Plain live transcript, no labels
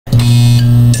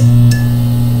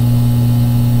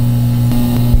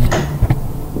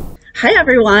Hi,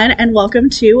 everyone, and welcome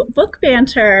to Book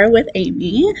Banter with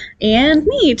Amy and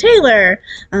me, Taylor.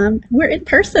 We're in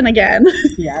person again.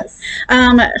 Yes.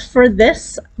 For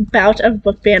this bout of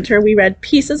Book Banter, we read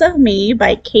Pieces of Me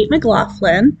by Kate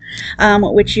McLaughlin,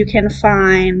 which you can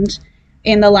find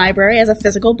in the library as a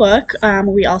physical book.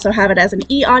 We also have it as an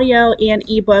e-audio and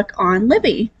ebook on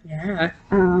Libby. Yeah.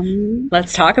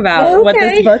 Let's talk about what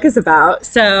this book is about.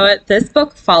 So this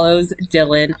book follows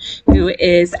Dylan, who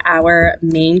is our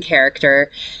main character,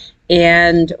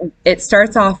 and it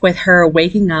starts off with her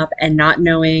waking up and not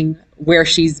knowing where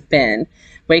she's been.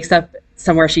 Wakes up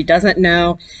somewhere she doesn't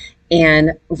know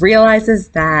and realizes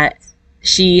that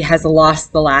she has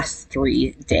lost the last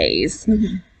 3 days.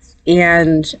 Mm-hmm.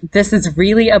 And this is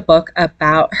really a book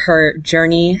about her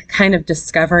journey, kind of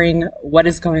discovering what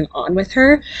is going on with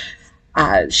her.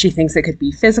 She thinks it could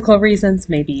be physical reasons,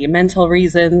 maybe mental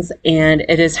reasons, and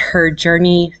it is her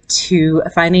journey to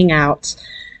finding out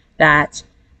that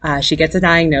she gets a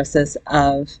diagnosis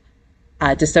of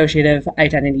dissociative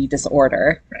identity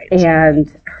disorder. Right.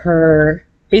 And her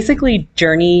basically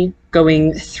journey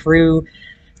going through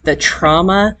the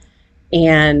trauma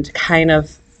and kind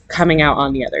of coming out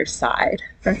on the other side.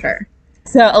 For sure.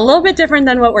 So a little bit different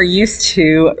than what we're used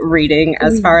to reading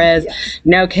as far as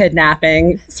no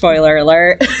kidnapping, spoiler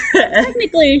alert.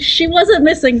 Technically, she was a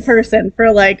missing person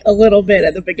for like a little bit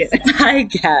at the beginning, I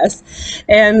guess.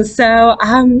 And so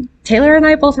Taylor and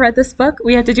I both read this book.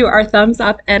 We had to do our thumbs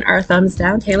up and our thumbs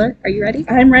down. Taylor, are you ready?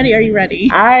 I'm ready. Are you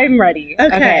ready? I'm ready.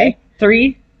 Okay.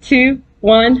 3, 2,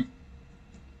 1.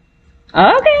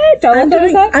 Okay.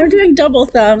 I'm doing double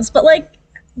thumbs, but like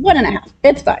 1.5.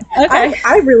 It's fine. Okay.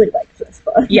 I really liked this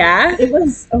book. Yeah? It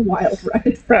was a wild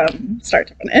ride from start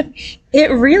to finish.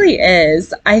 It really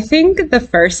is. I think the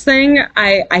first thing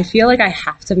I feel like I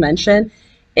have to mention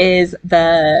is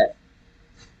the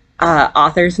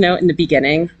author's note in the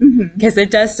beginning, because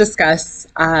it does discuss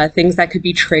things that could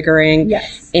be triggering.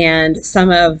 Yes. And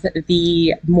some of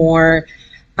the more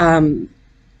kind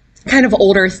of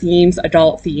older themes,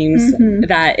 adult themes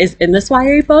that is in this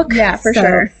YA book. Yeah, for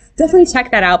sure. Definitely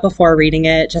check that out before reading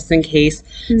it, just in case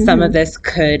some of this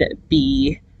could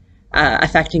be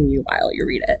affecting you while you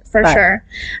read it. For sure.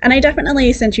 And I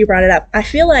definitely, since you brought it up, I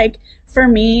feel like for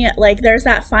me, like there's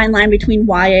that fine line between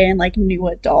YA and like new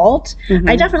adult.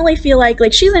 I definitely feel like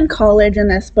she's in college in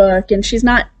this book and she's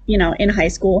not, in high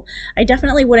school. I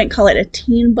definitely wouldn't call it a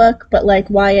teen book, but like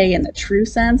YA in the true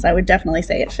sense, I would definitely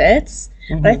say it fits.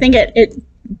 But I think it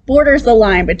borders the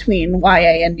line between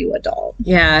YA and new adult.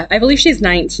 Yeah, I believe she's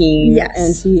 19 Yes.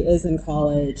 and she is in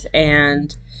college,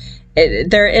 and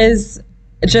there is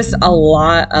just a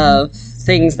lot of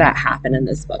things that happen in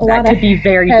this book that could be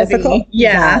very difficult.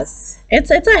 Yeah. Yes. It's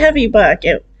a heavy book.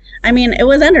 It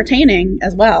was entertaining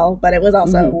as well, but it was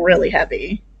also really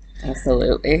heavy.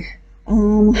 Absolutely.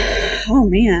 Oh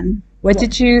man. What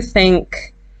did you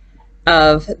think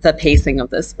of the pacing of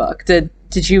this book?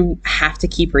 Did you have to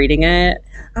keep reading it?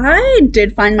 I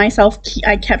did find myself,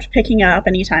 I kept picking up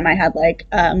anytime I had like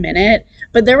a minute,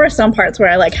 but there were some parts where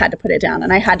I like had to put it down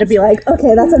and I had to be like,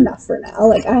 okay, that's enough for now.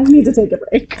 Like I need to take a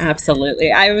break.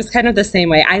 Absolutely. I was kind of the same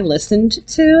way. I listened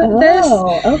to this.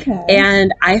 Oh, okay.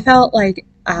 And I felt like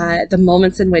the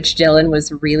moments in which Dylan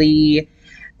was really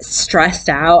stressed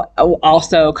out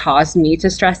also caused me to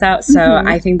stress out. So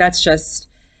I think that's just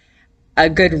a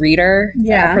good reader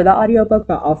for the audiobook,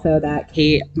 but also that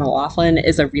Kate McLaughlin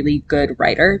is a really good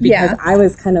writer, because I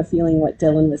was kind of feeling what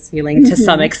Dylan was feeling to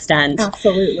some extent.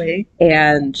 Absolutely.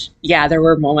 And yeah, there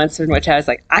were moments in which I was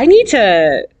like, I need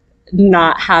to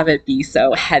not have it be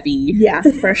so heavy. Yeah,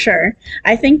 for sure.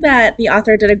 I think that the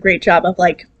author did a great job of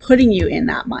like putting you in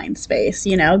that mind space,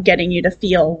 getting you to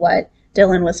feel what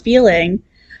Dylan was feeling.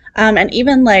 And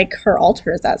even like her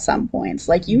alters at some points,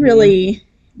 like you really...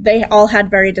 They all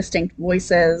had very distinct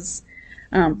voices,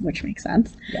 which makes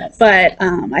sense. Yes. But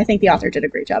I think the author did a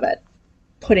great job at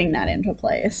putting that into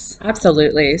place.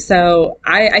 Absolutely. So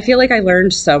I feel like I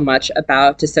learned so much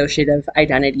about dissociative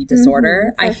identity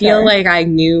disorder. I feel like I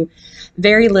knew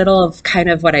very little of kind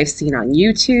of what I've seen on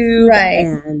YouTube. Right.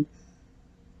 And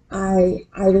I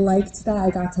liked that I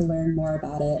got to learn more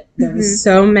about it. There was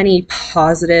so many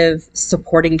positive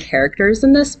supporting characters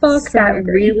in this book that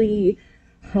really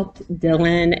helped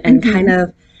Dylan and kind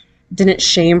of didn't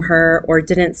shame her or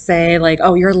didn't say like,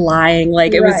 oh, you're lying.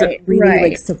 Like it was really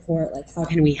like support, like how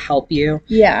can we help you?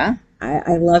 Yeah.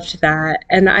 I loved that.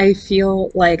 And I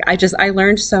feel like I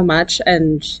learned so much,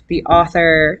 and the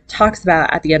author talks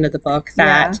about at the end of the book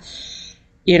that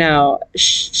you know,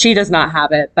 she does not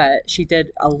have it, but she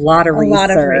did a lot of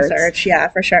research. Yeah,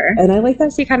 for sure. And I like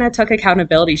that she kind of took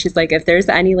accountability. She's like, if there's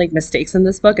any like mistakes in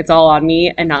this book, it's all on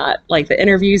me and not like the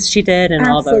interviews she did and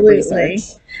all the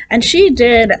research. And she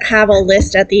did have a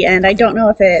list at the end. I don't know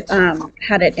if it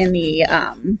had it in the...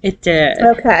 It did.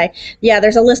 Okay. Yeah,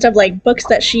 there's a list of like books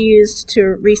that she used to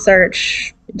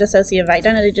research dissociative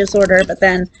identity disorder, but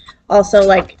then also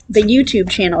like the YouTube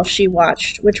channels she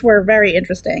watched, which were very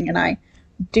interesting, and I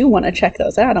do want to check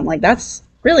those out. I'm like, that's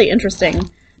really interesting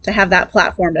to have that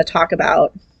platform to talk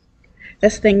about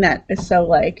this thing that is so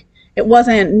like, it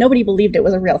wasn't, nobody believed it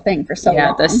was a real thing for so long.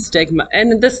 Yeah,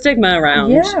 the stigma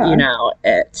around, you know,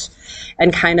 it,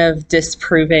 and kind of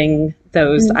disproving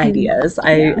those ideas.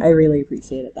 I really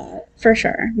appreciated that. For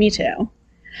sure. Me too.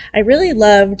 I really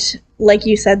loved, like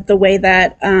you said, the way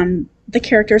that the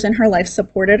characters in her life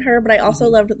supported her, but I also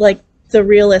loved like the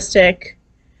realistic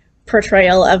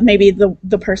portrayal of maybe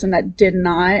the person that did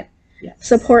not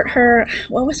support her.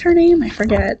 What was her name? I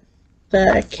forget.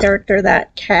 The character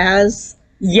that Kaz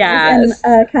was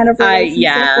in kind of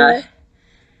relationship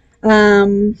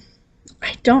with.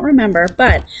 I don't remember,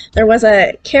 but there was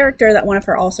a character that one of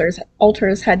her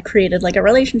alters had created like a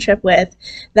relationship with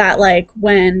that, like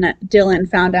when Dylan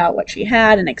found out what she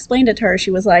had and explained it to her, she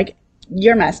was like,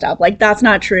 you're messed up. Like, that's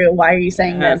not true. Why are you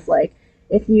saying this? Like,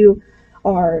 if you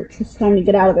are just trying to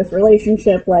get out of this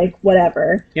relationship, like,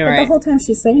 whatever. But the whole time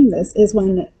she's saying this is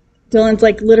when Dylan's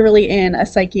like literally in a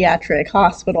psychiatric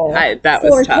hospital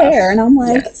for care. And I'm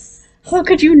like, how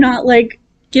could you not, like,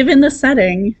 given the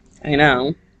setting? I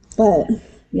know. But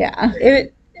yeah,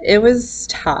 it was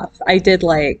tough. I did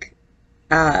like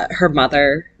her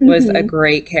mother was a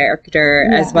great character,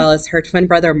 as well as her twin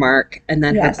brother Mark, and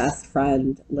then her best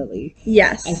friend Lily.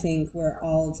 Yes, I think we're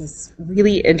all just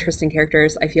really interesting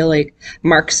characters. I feel like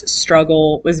Mark's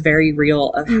struggle was very real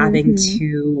of having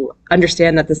to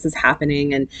understand that this is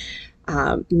happening and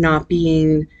not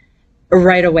being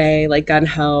right away like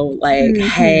gun-ho, like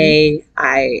hey,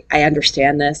 I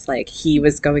understand this. Like, he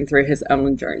was going through his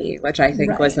own journey, which I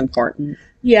think was important.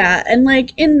 Yeah, and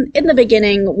like in the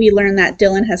beginning we learned that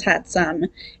Dylan has had some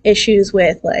issues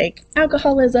with like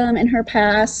alcoholism in her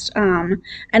past, and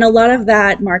a lot of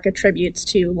that Mark attributes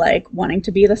to like wanting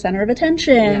to be the center of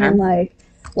attention and like,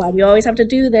 why do you always have to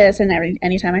do this, and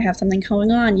anytime I have something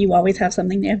going on you always have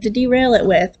something you have to derail it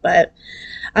with. But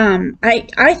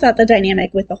I thought the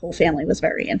dynamic with the whole family was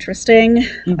very interesting,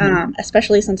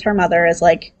 especially since her mother is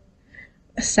like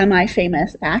a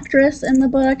semi-famous actress in the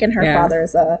book, and her father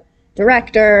is a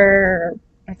director,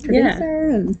 a producer,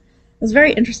 and it was a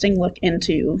very interesting look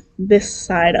into this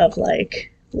side of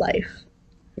like life.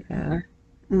 It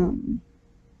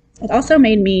also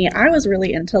made me, I was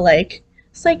really into like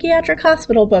psychiatric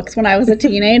hospital books when I was a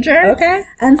teenager.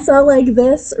 And so like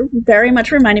this very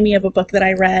much reminded me of a book that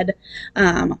I read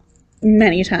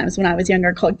many times when I was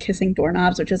younger called Kissing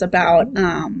Doorknobs, which is about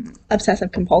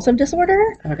obsessive compulsive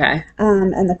disorder.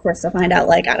 And of course to find out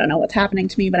like, I don't know what's happening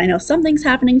to me, but I know something's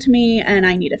happening to me and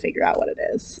I need to figure out what it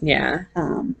is.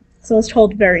 So it's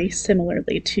told very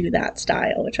similarly to that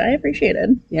style, which I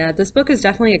appreciated. Yeah, this book is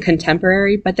definitely a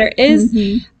contemporary, but there is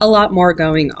a lot more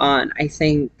going on. I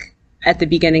think at the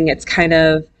beginning it's kind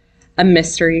of a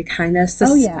mystery, kind of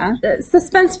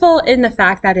suspenseful in the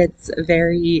fact that it's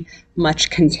very much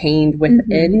contained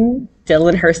within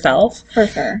Dylan herself. For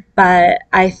sure. But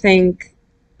I think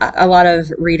a lot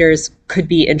of readers could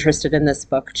be interested in this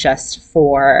book just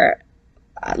for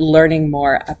learning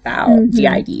more about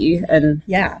DID. And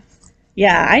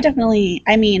I definitely,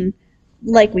 I mean,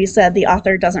 like we said, the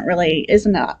author is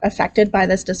not affected by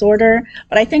this disorder,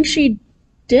 but I think she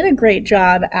did a great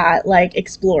job at like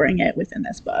exploring it within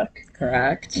this book.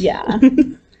 Correct. Yeah.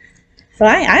 So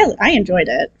I enjoyed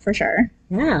it for sure.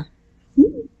 Yeah.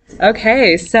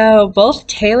 Okay, so both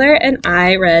Taylor and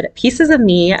I read Pieces of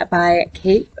Me by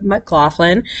Kate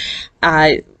McLaughlin.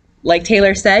 Like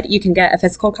Taylor said, you can get a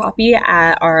physical copy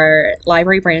at our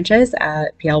library branches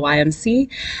at PLYMC,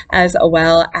 as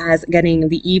well as getting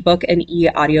the ebook and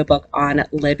e-audiobook on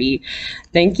Libby.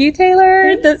 Thank you, Taylor.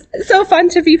 It's so fun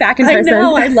to be back in person. I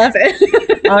know, I love it.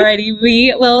 Alrighty,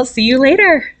 we will see you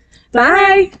later.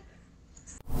 Bye.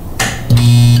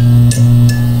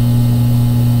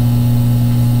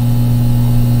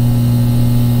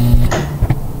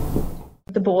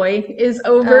 The boy is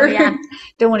over.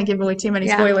 Don't want to give away too many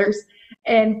spoilers.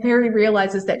 And Perry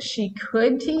realizes that she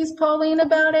could tease Pauline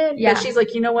about it. But she's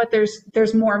like, you know what?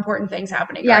 There's more important things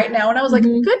happening right now. And I was like,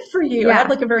 good for you. I had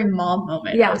like a very mom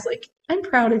moment. I was like, I'm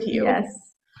proud of you. Yes.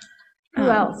 Who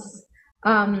else?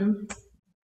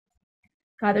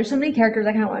 God, there's so many characters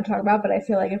I kind of want to talk about, but I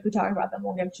feel like if we talk about them,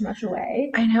 we'll give too much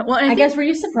away. I know. Well, I guess, were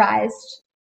you surprised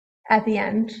at the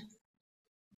end?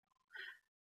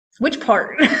 Which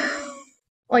part?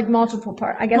 Like multiple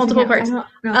parts. I guess multiple parts.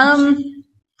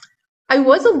 I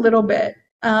was a little bit.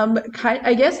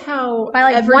 I guess how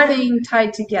like everything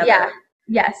tied together. Yeah.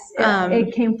 Yes.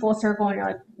 It came full circle, and you're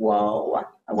like, whoa!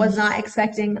 I was not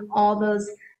expecting all those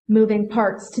moving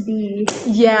parts to be.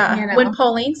 Yeah. You know. When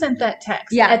Pauline sent that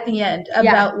text at the end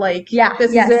about like,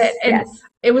 this is it, and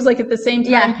it was like at the same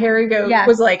time Perry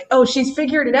was like, oh, she's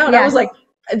figured it out. I was like,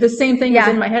 the same thing was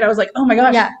in my head. I was like, oh my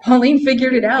gosh, Pauline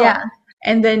figured it out. Yeah.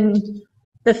 And then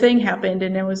the thing happened,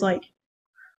 and it was like,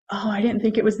 oh, I didn't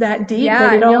think it was that deep,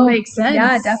 but it all makes sense.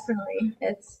 Yeah, definitely.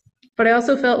 But I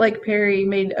also felt like Perry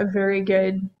made a very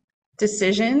good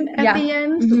decision at the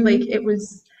end. Mm-hmm. Like it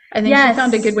was, I think she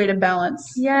found a good way to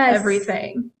balance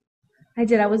everything. I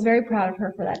did. I was very proud of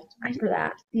her for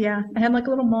that. Yeah. I had like a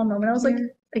little mom moment. I was like,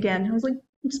 I'm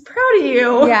just proud of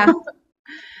you. Yeah.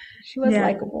 She was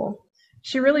likable.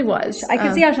 She really was. I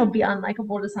could see how she'll be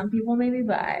unlikable to some people maybe,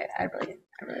 but I really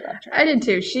loved her. I did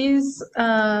too.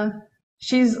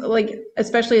 She's like,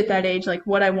 especially at that age, like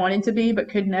what I wanted to be but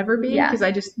could never be because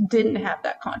I just didn't have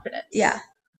that confidence. Yeah.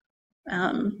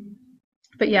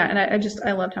 But yeah, and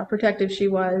I loved how protective she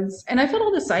was, and I felt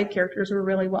all the side characters were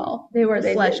really well. They were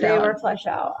fleshed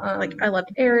out. Like I loved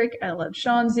Eric. I loved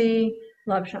Shanzi.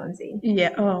 Love Shanzi.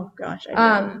 Yeah. Oh gosh.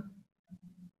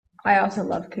 I also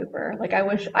love Cooper. Like I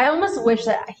almost wish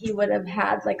that he would have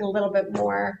had like a little bit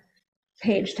more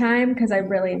page time because I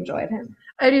really enjoyed him.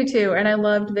 I do too, and I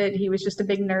loved that he was just a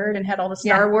big nerd and had all the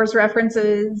Star Wars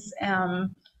references,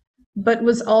 but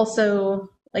was also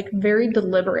like very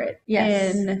deliberate.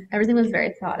 Yes, and everything was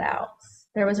very thought out.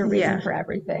 There was a reason for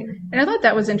everything, and I thought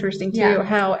that was interesting too.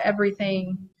 How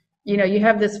everything, you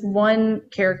have this one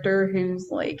character who's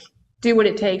like, do what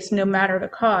it takes no matter the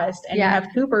cost, and you have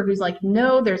Cooper who's like,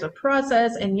 no, there's a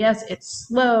process, and yes, it's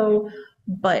slow,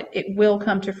 but it will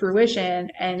come to fruition.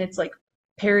 And it's like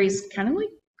Perry's kind of like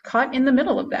caught in the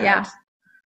middle of that. Yeah.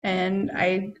 And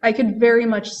I could very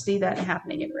much see that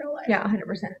happening in real life. Yeah,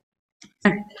 100%.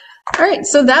 All right,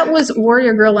 so that was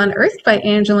Warrior Girl Unearthed by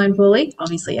Angeline Woolley.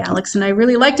 Obviously, Alex and I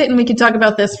really liked it, and we could talk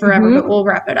about this forever, but we'll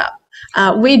wrap it up.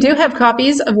 We do have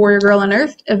copies of Warrior Girl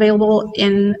Unearthed available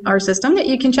in our system that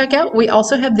you can check out. We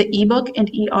also have the ebook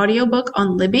and e-audiobook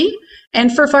on Libby.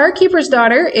 And for Firekeeper's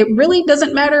Daughter, it really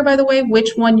doesn't matter, by the way,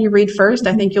 which one you read first.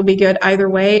 I think you'll be good either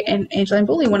way. And Angeline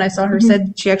Woolley, when I saw her,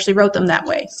 said she actually wrote them that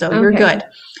way. So you're good.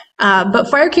 But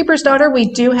Firekeeper's Daughter,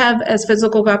 we do have as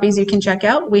physical copies you can check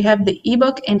out. We have the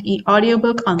ebook and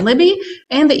e-audiobook on Libby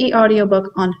and the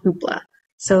e-audiobook on Hoopla.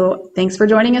 So thanks for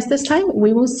joining us this time.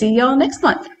 We will see y'all next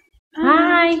month.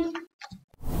 Bye.